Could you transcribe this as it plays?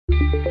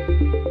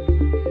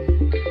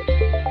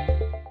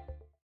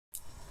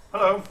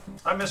Hello,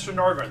 I'm Mr.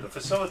 Norgren, the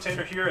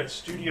facilitator here at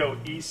Studio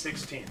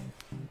E16.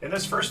 In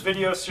this first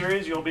video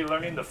series, you'll be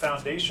learning the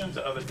foundations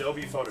of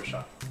Adobe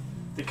Photoshop.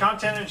 The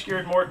content is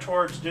geared more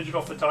towards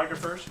digital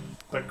photographers,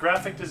 but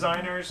graphic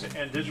designers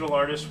and digital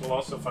artists will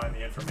also find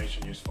the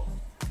information useful.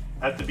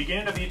 At the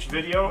beginning of each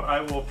video,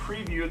 I will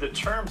preview the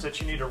terms that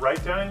you need to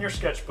write down in your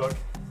sketchbook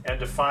and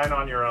define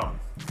on your own.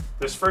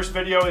 This first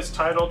video is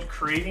titled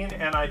Creating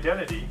an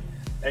Identity,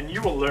 and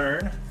you will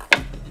learn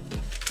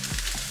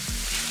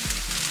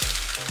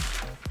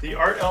the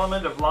art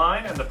element of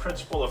line and the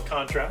principle of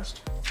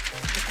contrast,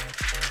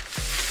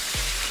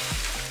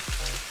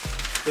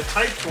 the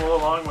type tool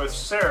along with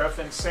Serif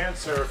and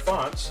sans serif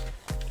fonts,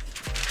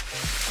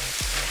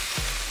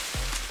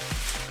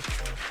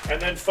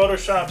 and then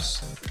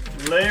Photoshop's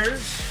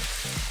layers,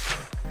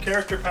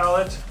 character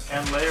palette,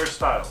 and layer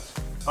styles.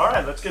 All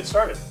right, let's get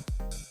started.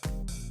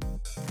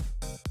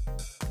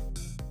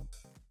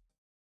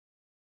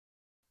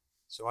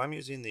 So I'm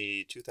using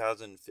the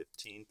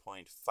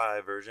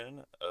 2015.5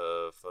 version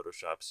of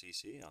Photoshop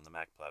CC on the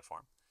Mac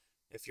platform.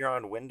 If you're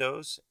on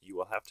Windows, you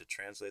will have to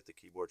translate the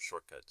keyboard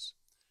shortcuts.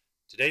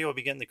 Today you will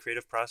begin the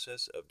creative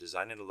process of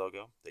designing a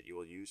logo that you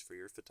will use for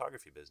your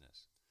photography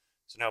business.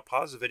 So now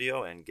pause the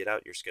video and get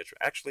out your sketch.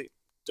 Actually,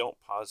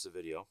 don't pause the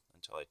video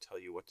until I tell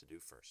you what to do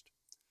first.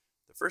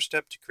 The first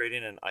step to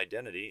creating an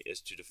identity is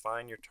to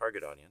define your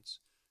target audience.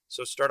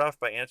 So start off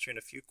by answering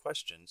a few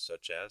questions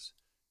such as,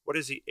 what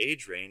is the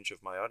age range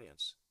of my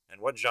audience? And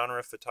what genre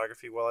of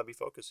photography will I be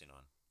focusing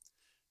on?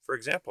 For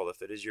example,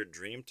 if it is your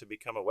dream to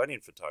become a wedding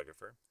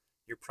photographer,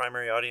 your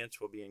primary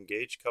audience will be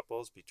engaged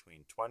couples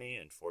between 20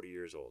 and 40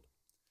 years old.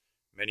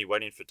 Many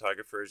wedding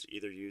photographers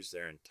either use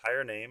their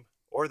entire name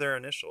or their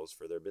initials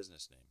for their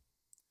business name.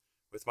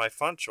 With my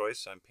font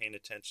choice, I'm paying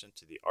attention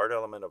to the art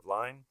element of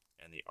line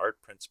and the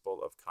art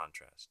principle of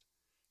contrast.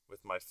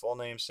 With my full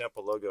name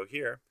sample logo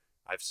here,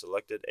 I've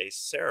selected a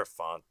serif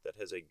font that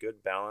has a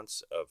good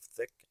balance of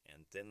thick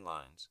and thin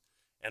lines,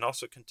 and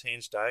also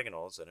contains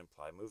diagonals that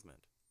imply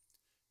movement.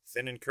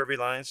 Thin and curvy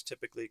lines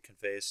typically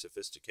convey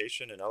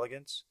sophistication and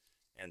elegance,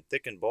 and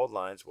thick and bold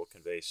lines will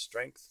convey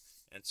strength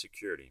and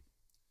security.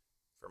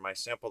 For my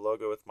sample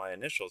logo with my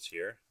initials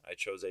here, I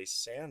chose a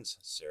sans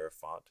serif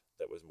font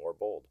that was more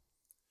bold.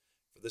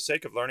 For the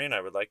sake of learning,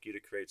 I would like you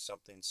to create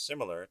something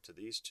similar to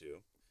these two,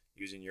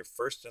 using your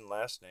first and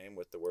last name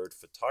with the word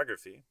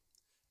photography,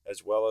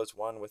 as well as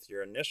one with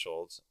your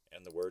initials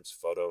and the words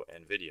photo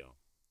and video.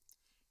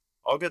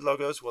 All good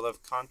logos will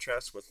have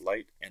contrast with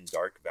light and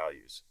dark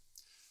values,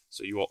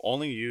 so you will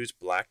only use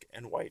black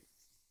and white.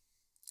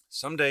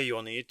 Someday you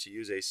will need to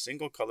use a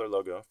single color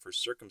logo for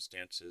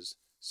circumstances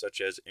such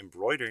as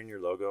embroidering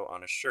your logo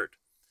on a shirt,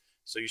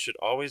 so you should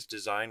always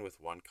design with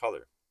one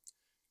color.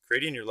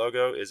 Creating your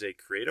logo is a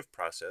creative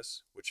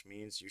process, which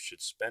means you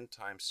should spend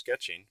time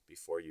sketching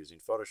before using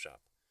Photoshop.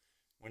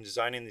 When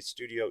designing the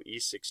Studio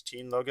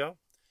E16 logo,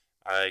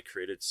 I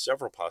created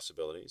several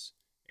possibilities,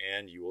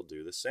 and you will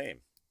do the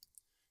same.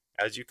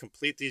 As you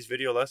complete these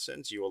video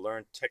lessons, you will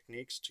learn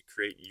techniques to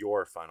create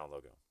your final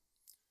logo.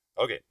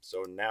 Okay,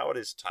 so now it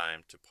is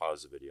time to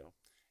pause the video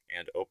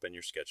and open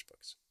your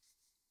sketchbooks.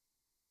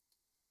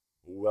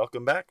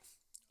 Welcome back.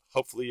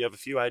 Hopefully you have a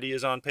few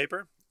ideas on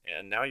paper,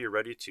 and now you're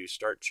ready to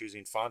start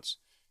choosing fonts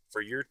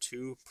for your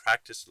two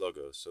practice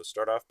logos. So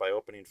start off by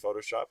opening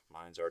Photoshop.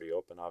 Mine's already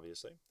open,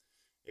 obviously.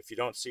 If you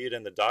don't see it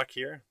in the dock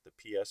here, the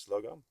PS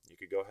logo, you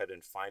could go ahead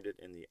and find it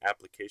in the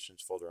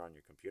Applications folder on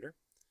your computer.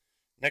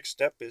 Next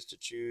step is to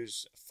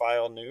choose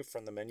File New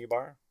from the menu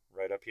bar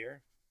right up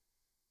here.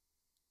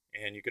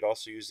 And you could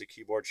also use the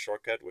keyboard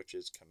shortcut, which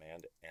is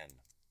Command N.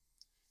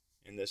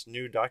 In this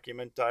new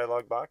document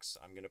dialog box,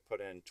 I'm going to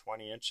put in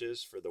 20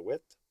 inches for the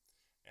width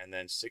and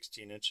then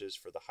 16 inches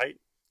for the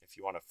height. If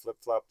you want to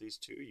flip-flop these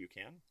two, you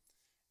can.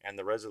 And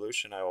the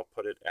resolution, I will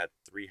put it at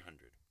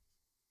 300.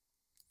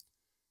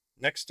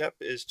 Next step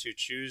is to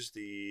choose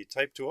the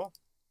type tool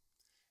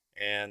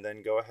and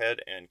then go ahead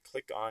and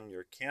click on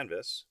your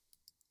canvas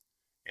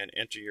and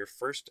enter your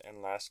first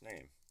and last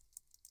name.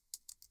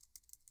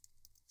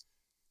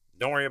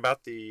 Don't worry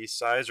about the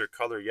size or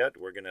color yet.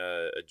 We're going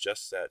to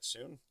adjust that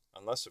soon,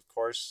 unless of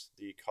course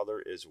the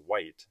color is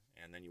white,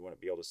 and then you want to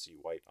be able to see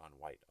white on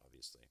white,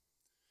 obviously.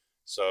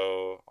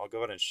 So I'll go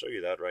ahead and show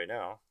you that right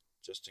now,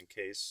 just in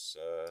case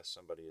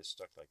somebody is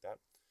stuck like that.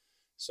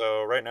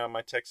 So right now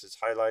my text is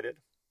highlighted.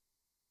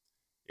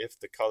 If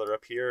the color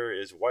up here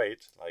is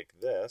white, like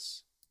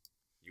this,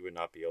 you would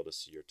not be able to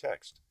see your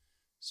text.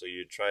 So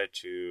you'd try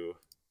to,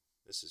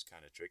 this is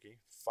kind of tricky,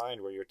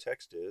 find where your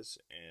text is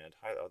and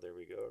highlight, oh there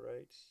we go,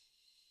 right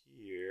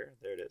here,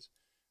 there it is.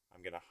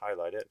 I'm going to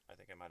highlight it. I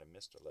think I might have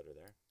missed a letter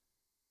there.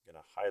 I'm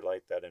going to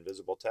highlight that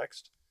invisible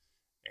text,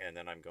 and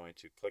then I'm going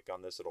to click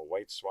on this little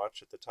white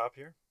swatch at the top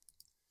here,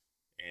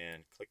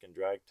 and click and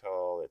drag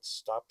till it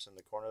stops in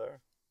the corner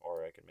there,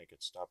 or I can make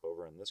it stop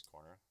over in this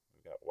corner.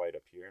 We've got white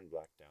up here and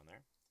black down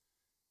there,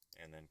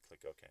 and then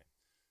click OK.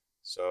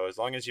 So as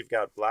long as you've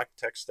got black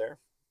text there,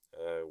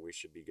 we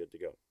should be good to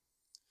go.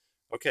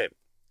 Okay,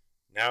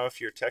 now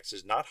if your text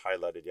is not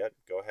highlighted yet,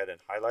 go ahead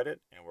and highlight it,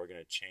 and we're going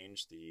to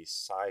change the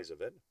size of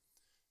it.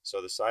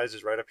 So the size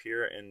is right up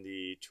here in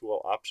the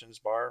tool options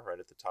bar right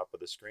at the top of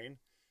the screen.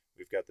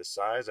 We've got the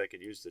size. I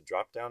could use the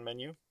drop down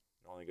menu.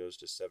 It only goes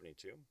to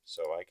 72.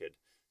 So I could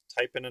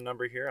type in a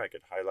number here. I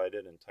could highlight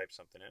it and type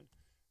something in.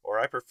 Or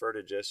I prefer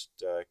to just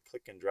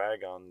click and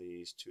drag on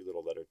these two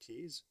little letter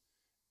T's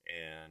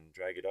and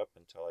drag it up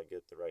until I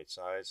get the right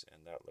size,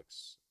 and that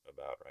looks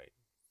about right.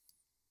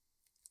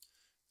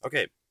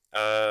 Okay,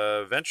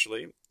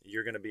 eventually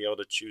you're going to be able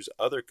to choose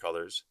other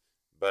colors,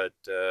 but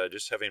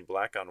just having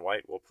black on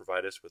white will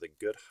provide us with a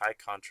good high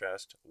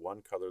contrast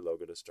one color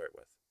logo to start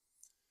with.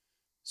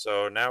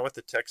 So now with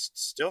the text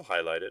still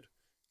highlighted,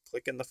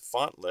 click in the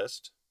font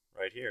list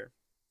right here,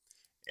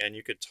 and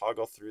you could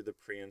toggle through the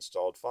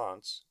pre-installed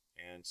fonts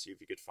and see if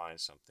you could find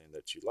something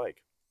that you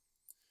like.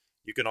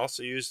 You can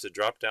also use the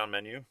drop-down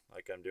menu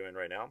like I'm doing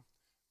right now,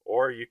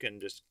 or you can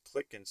just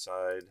click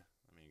inside.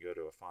 Let me go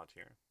to a font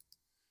here.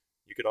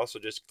 You could also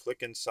just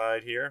click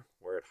inside here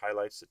where it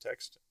highlights the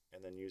text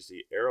and then use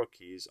the arrow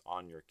keys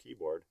on your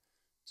keyboard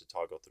to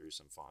toggle through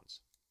some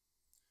fonts.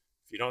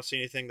 If you don't see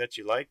anything that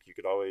you like, you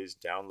could always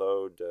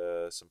download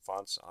some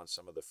fonts on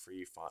some of the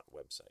free font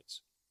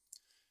websites.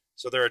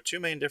 So there are two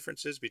main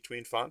differences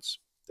between fonts.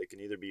 They can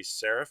either be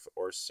serif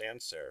or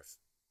sans serif.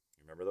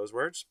 You remember those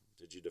words?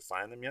 Did you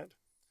define them yet?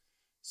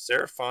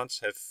 Serif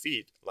fonts have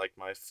feet like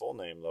my full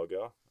name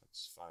logo.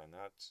 Let's find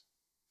that.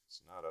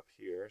 It's not up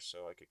here,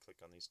 so I could click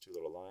on these two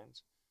little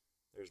lines.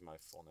 There's my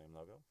full name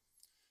logo.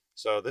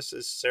 So this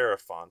is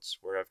serif fonts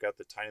where I've got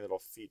the tiny little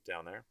feet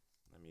down there.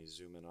 Let me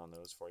zoom in on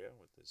those for you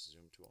with this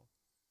zoom tool.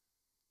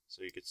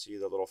 So you can see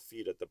the little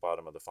feet at the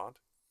bottom of the font.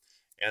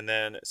 And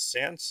then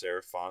sans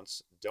serif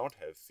fonts don't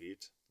have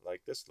feet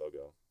like this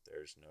logo.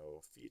 There's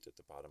no feet at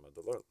the bottom of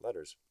the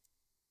letters.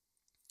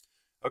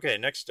 Okay,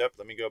 next step,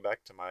 let me go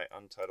back to my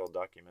untitled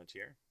document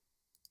here.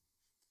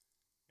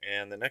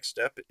 And the next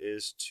step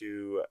is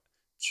to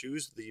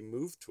choose the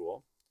Move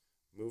tool.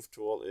 Move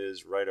tool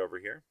is right over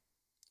here.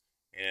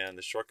 And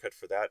the shortcut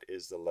for that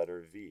is the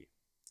letter V.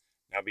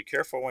 Now be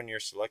careful when you're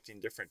selecting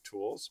different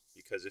tools,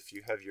 because if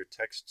you have your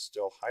text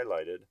still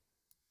highlighted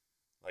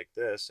like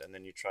this, and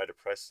then you try to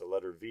press the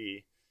letter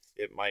V,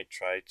 it might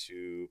try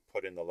to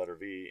put in the letter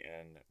V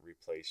and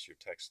replace your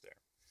text there.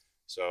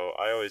 So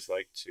I always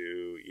like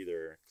to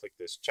either click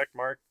this check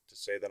mark to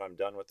say that I'm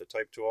done with the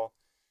type tool,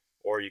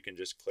 or you can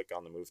just click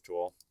on the Move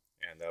tool,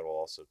 and that will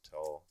also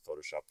tell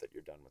Photoshop that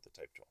you're done with the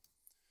type tool.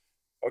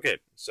 Okay,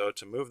 so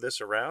to move this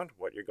around,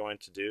 what you're going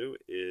to do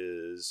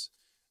is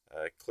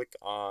click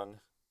on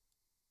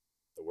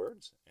the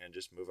words and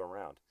just move them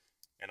around.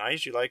 And I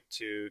usually like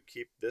to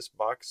keep this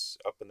box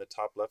up in the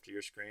top left of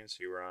your screen.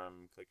 See where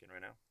I'm clicking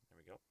right now? There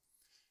we go.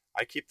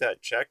 I keep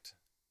that checked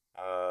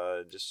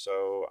just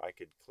so I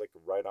could click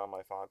right on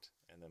my font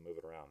and then move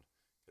it around,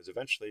 because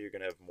eventually you're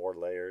going to have more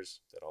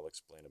layers that I'll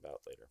explain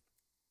about later.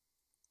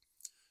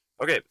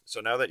 Okay, so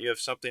now that you have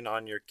something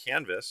on your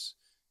canvas,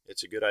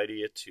 it's a good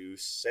idea to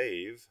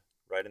save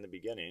right in the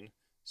beginning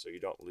so you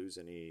don't lose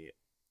any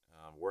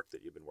work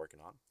that you've been working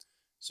on.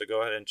 So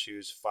go ahead and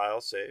choose File,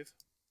 Save,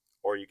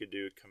 or you could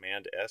do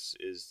Command S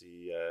is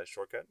the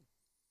shortcut.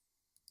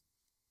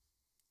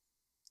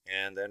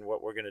 And then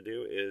what we're going to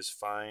do is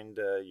find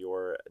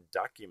your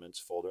Documents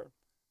folder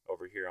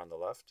over here on the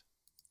left.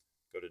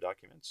 Go to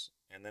Documents,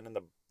 and then in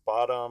the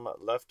bottom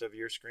left of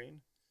your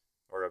screen,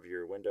 or of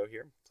your window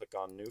here, click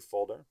on New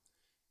Folder.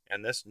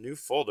 And this new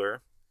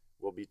folder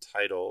will be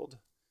titled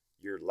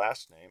your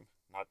last name,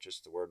 not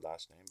just the word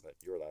last name, but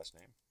your last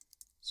name.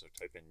 So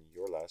type in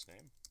your last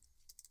name.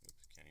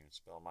 Oops, can't even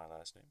spell my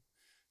last name.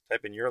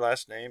 Type in your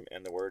last name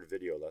and the word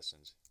video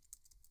lessons.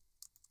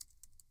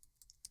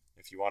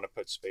 If you want to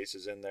put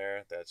spaces in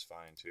there, that's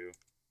fine too,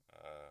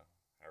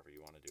 however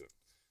you want to do it.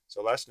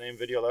 So last name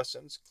video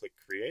lessons, click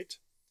create.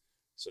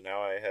 So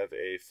now I have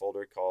a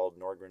folder called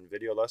Norgren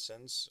Video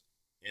Lessons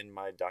in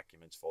my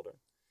Documents folder.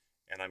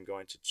 And I'm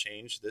going to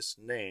change this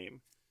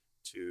name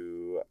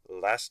to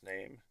last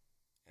name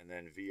and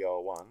then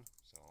VL1.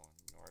 So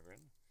Norgren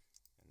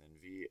and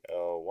then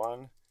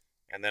VL1.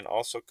 And then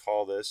also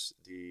call this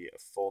the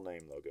full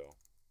name logo.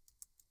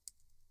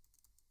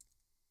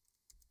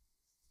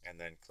 And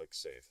then click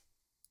Save.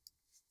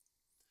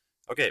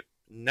 Okay,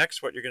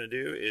 next what you're going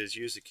to do is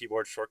use the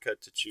keyboard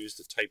shortcut to choose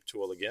the Type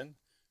tool again.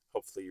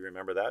 Hopefully you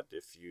remember that.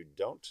 If you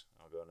don't,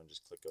 I'll go ahead and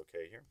just click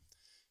OK here.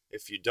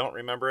 If you don't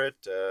remember it,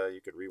 you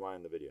could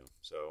rewind the video.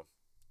 So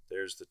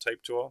there's the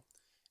Type tool.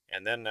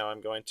 And then now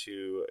I'm going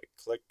to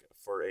click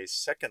for a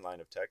second line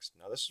of text.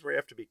 Now this is where you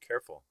have to be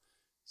careful.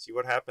 See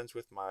what happens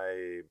with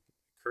my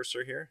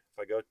cursor here?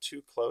 If I go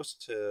too close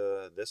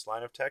to this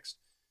line of text,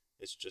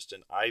 it's just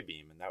an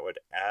I-beam, and that would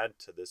add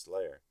to this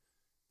layer.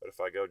 But if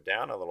I go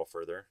down a little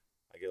further,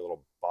 I get a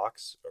little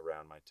box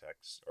around my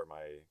text or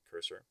my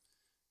cursor.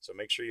 So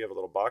make sure you have a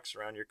little box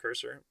around your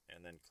cursor,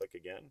 and then click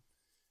again,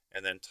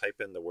 and then type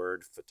in the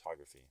word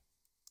photography.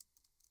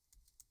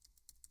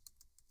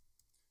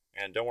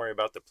 And don't worry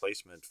about the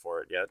placement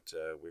for it yet.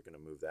 We're going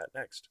to move that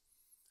next.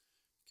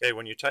 Okay,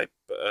 when you type,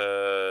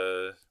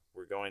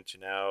 we're going to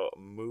now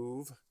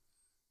move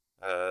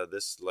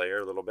this layer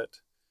a little bit.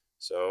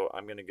 So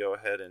I'm going to go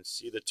ahead and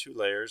see the two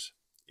layers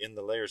in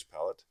the layers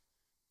palette,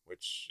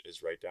 which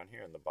is right down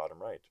here in the bottom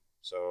right.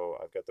 So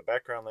I've got the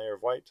background layer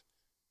of white,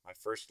 my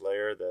first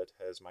layer that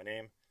has my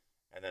name,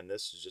 and then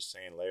this is just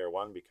saying layer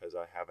 1 because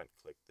I haven't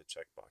clicked the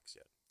checkbox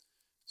yet.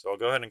 So I'll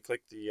go ahead and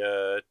click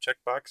the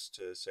checkbox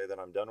to say that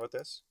I'm done with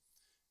this.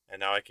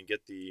 And now I can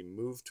get the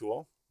move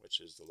tool,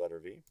 which is the letter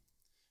V,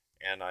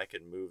 and I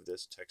can move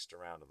this text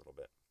around a little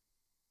bit.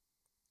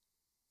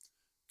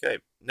 Okay,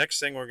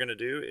 next thing we're going to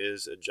do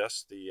is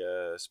adjust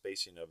the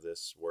spacing of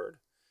this word.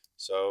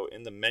 So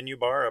in the menu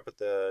bar up at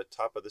the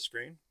top of the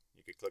screen,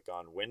 you could click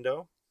on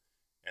Window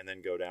and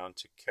then go down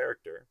to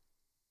Character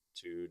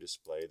to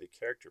display the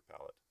character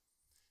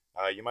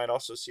palette. You might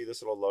also see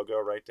this little logo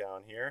right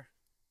down here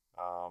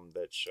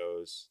that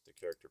shows the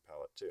character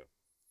palette too.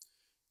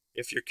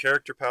 If your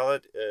character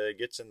palette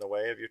gets in the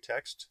way of your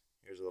text,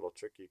 here's a little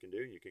trick you can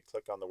do. You can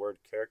click on the word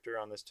character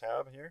on this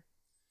tab here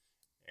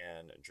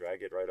and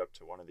drag it right up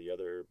to one of the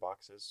other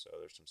boxes. So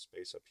there's some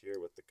space up here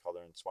with the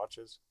color and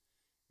swatches.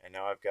 And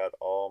now I've got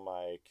all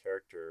my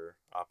character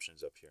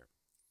options up here.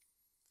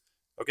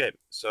 Okay,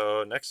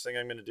 so next thing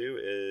I'm going to do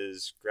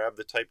is grab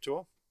the type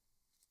tool,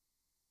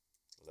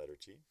 letter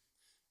T,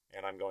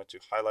 and I'm going to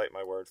highlight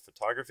my word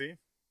photography.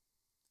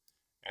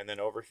 And then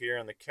over here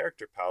in the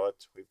character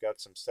palette, we've got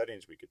some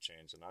settings we could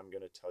change, and I'm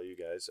going to tell you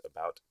guys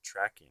about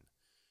tracking.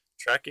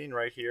 Tracking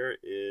right here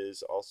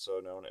is also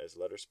known as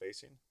letter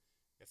spacing.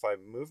 If I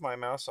move my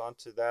mouse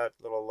onto that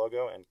little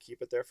logo and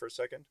keep it there for a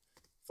second,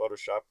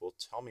 Photoshop will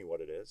tell me what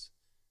it is.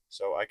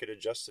 So I could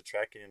adjust the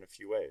tracking in a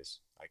few ways.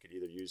 I could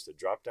either use the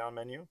drop-down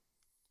menu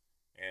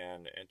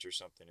and enter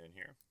something in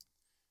here.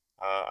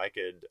 I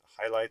could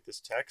highlight this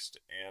text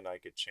and I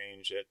could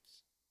change it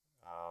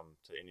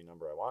to any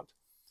number I want.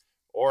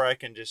 Or I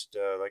can just,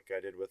 like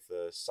I did with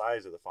the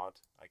size of the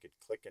font, I could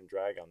click and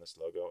drag on this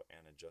logo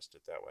and adjust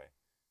it that way,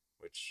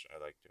 which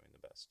I like doing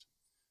the best.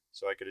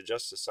 So I could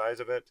adjust the size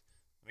of it.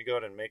 Let me go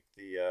ahead and make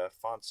the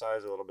font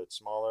size a little bit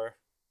smaller,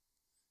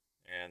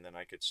 and then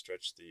I could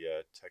stretch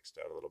the text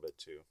out a little bit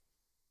too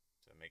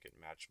to make it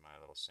match my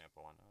little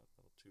sample one. A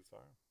little too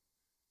far.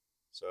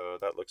 So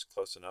that looks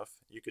close enough.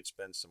 You could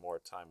spend some more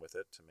time with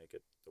it to make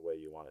it the way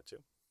you want it to.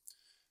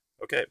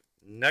 Okay,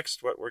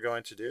 next what we're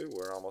going to do,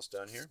 we're almost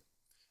done here.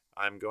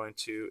 I'm going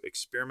to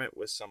experiment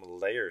with some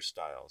layer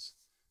styles.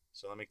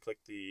 So let me click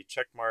the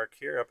check mark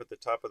here up at the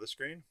top of the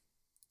screen.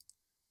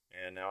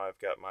 And now I've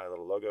got my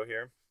little logo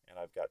here, and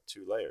I've got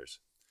two layers.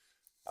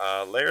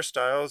 Layer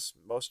styles,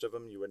 most of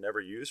them you would never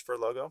use for a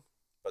logo,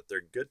 but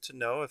they're good to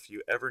know if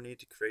you ever need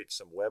to create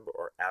some web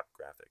or app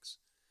graphics.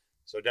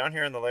 So down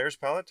here in the layers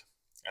palette,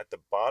 at the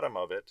bottom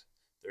of it,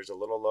 there's a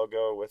little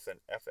logo with an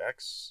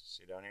FX.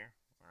 See down here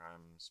where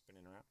I'm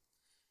spinning around?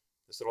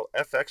 This little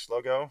FX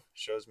logo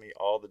shows me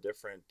all the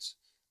different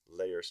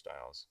layer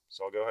styles.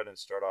 So I'll go ahead and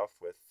start off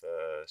with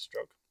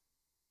stroke.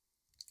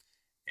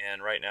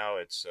 And right now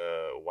it's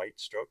a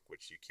white stroke,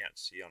 which you can't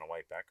see on a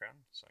white background.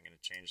 So I'm going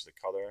to change the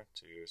color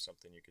to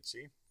something you can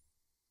see.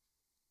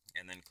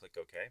 And then click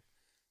OK.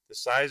 The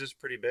size is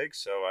pretty big,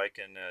 so I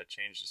can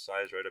change the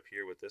size right up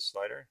here with this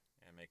slider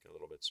and make it a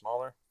little bit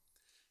smaller.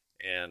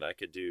 And I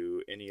could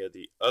do any of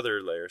the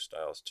other layer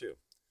styles too.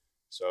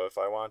 So if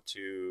I want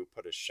to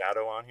put a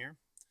shadow on here,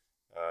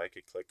 I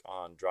could click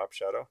on drop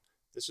shadow.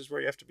 This is where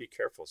you have to be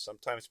careful.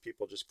 Sometimes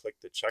people just click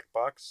the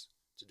checkbox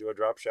to do a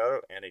drop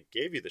shadow and it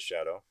gave you the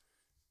shadow,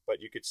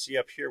 but you could see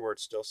up here where it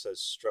still says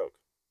stroke.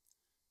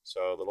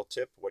 So a little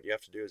tip, what you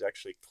have to do is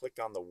actually click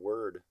on the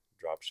word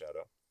drop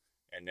shadow,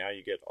 and now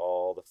you get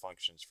all the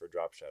functions for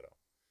drop shadow.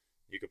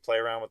 You could play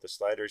around with the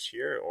sliders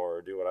here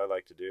or do what I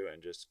like to do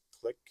and just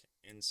click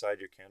inside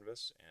your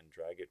canvas and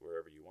drag it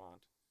wherever you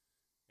want,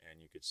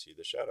 and you could see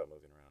the shadow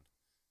moving around.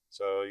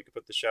 So you could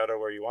put the shadow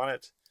where you want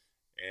it,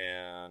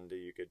 and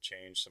you could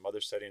change some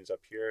other settings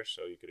up here,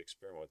 so you could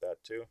experiment with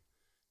that too.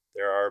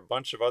 There are a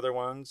bunch of other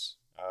ones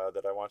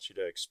that I want you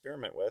to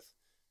experiment with,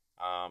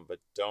 but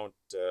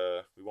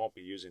we won't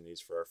be using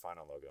these for our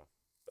final logo,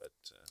 but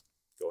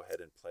go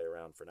ahead and play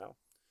around for now.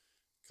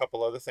 A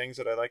couple other things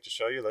that I'd like to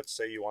show you. Let's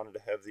say you wanted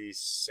to have these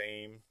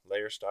same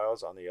layer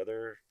styles on the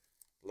other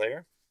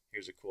layer.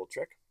 Here's a cool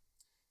trick.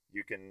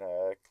 You can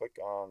click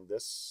on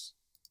this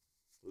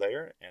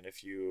layer, and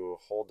if you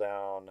hold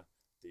down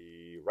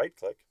the right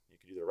click, you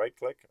could either right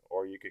click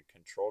or you could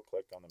control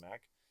click on the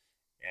Mac,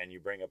 and you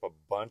bring up a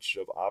bunch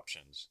of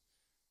options.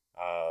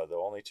 The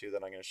only two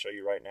that I'm going to show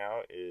you right now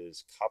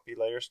is copy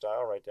layer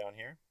style right down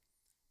here.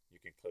 You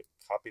can click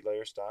copy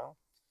layer style,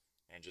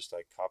 and just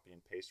like copy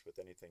and paste with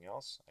anything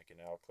else, I can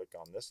now click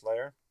on this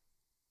layer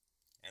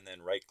and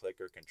then right click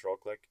or control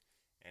click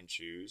and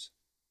choose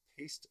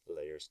paste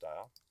layer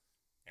style,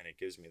 and it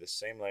gives me the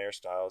same layer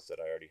styles that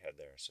I already had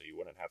there, so you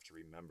wouldn't have to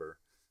remember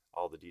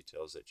all the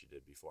details that you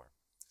did before.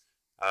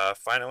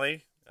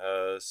 Finally,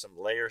 some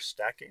layer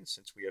stacking.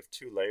 Since we have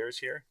two layers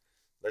here,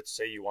 let's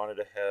say you wanted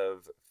to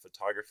have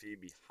photography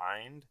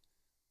behind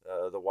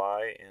the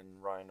Y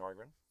in Ryan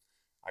Norgren.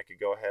 I could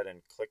go ahead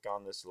and click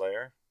on this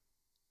layer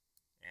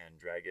and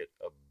drag it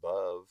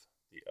above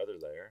the other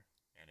layer,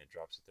 and it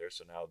drops it there.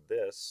 So now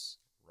this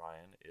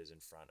Ryan is in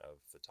front of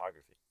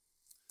photography.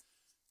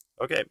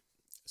 Okay,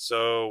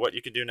 so what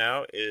you can do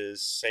now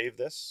is save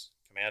this,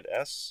 Command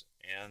S,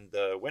 and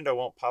the window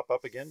won't pop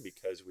up again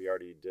because we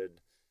already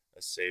did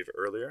a save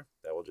earlier.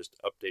 That will just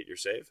update your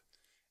save.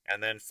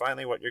 And then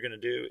finally what you're going to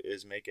do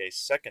is make a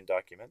second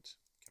document,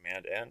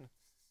 Command N.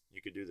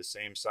 You could do the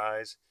same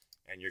size,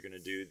 and you're going to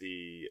do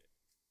the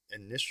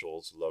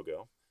initials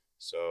logo.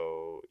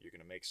 So you're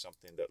going to make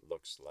something that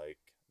looks like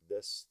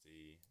this,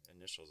 the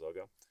initials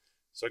logo.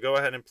 So go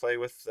ahead and play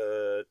with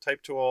the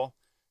type tool.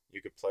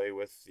 You could play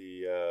with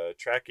the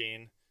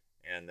tracking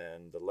and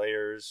then the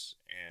layers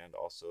and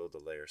also the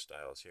layer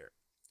styles here.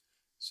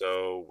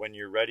 So when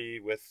you're ready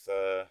with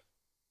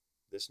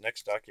this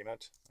next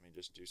document, let me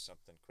just do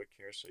something quick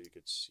here so you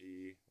could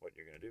see what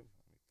you're going to do.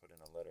 Let me put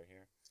in a letter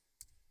here.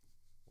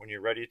 When you're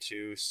ready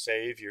to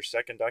save your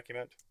second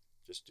document,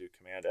 just do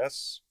Command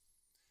S,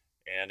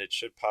 and it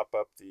should pop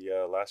up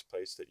the last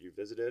place that you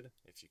visited.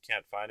 If you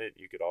can't find it,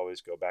 you could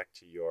always go back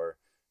to your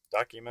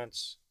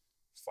documents,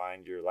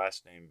 find your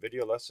last name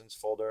video lessons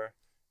folder,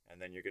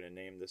 and then you're going to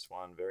name this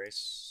one very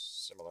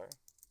similar,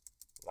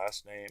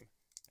 last name,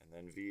 and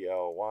then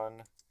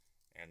VL1,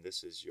 and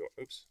this is your,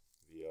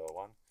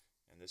 VL1,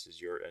 and this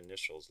is your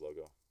initials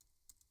logo.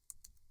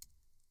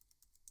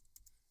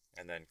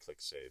 And then click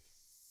Save.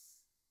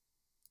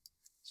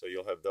 So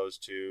you'll have those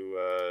two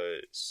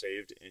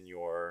saved in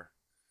your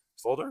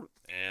folder,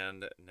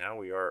 and now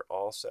we are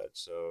all set.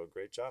 So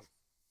great job.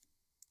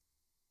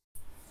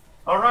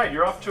 All right,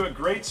 you're off to a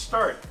great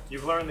start.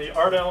 You've learned the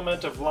art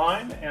element of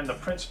line and the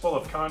principle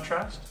of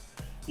contrast.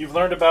 You've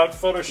learned about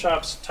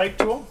Photoshop's type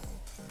tool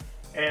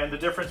and the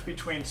difference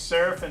between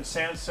serif and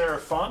sans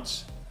serif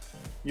fonts.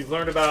 You've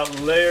learned about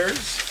layers.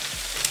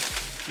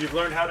 You've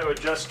learned how to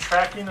adjust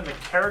tracking in the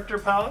character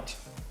palette.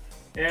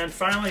 And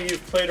finally,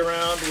 you've played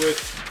around with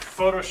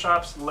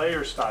Photoshop's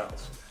layer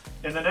styles.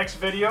 In the next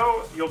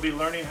video, you'll be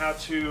learning how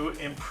to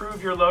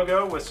improve your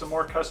logo with some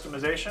more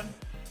customization.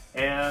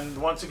 And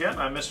once again,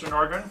 I'm Mr.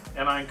 Norgren,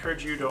 and I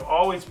encourage you to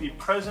always be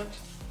present,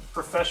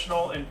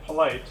 professional, and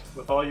polite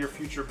with all your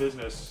future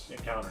business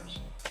encounters.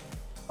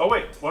 Oh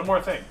wait, one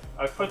more thing.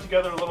 I've put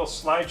together a little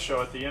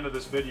slideshow at the end of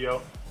this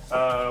video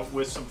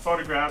with some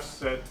photographs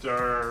that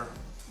are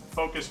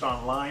focused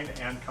on line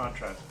and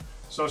contrast.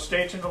 So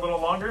stay tuned a little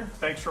longer.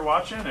 Thanks for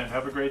watching, and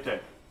have a great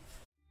day.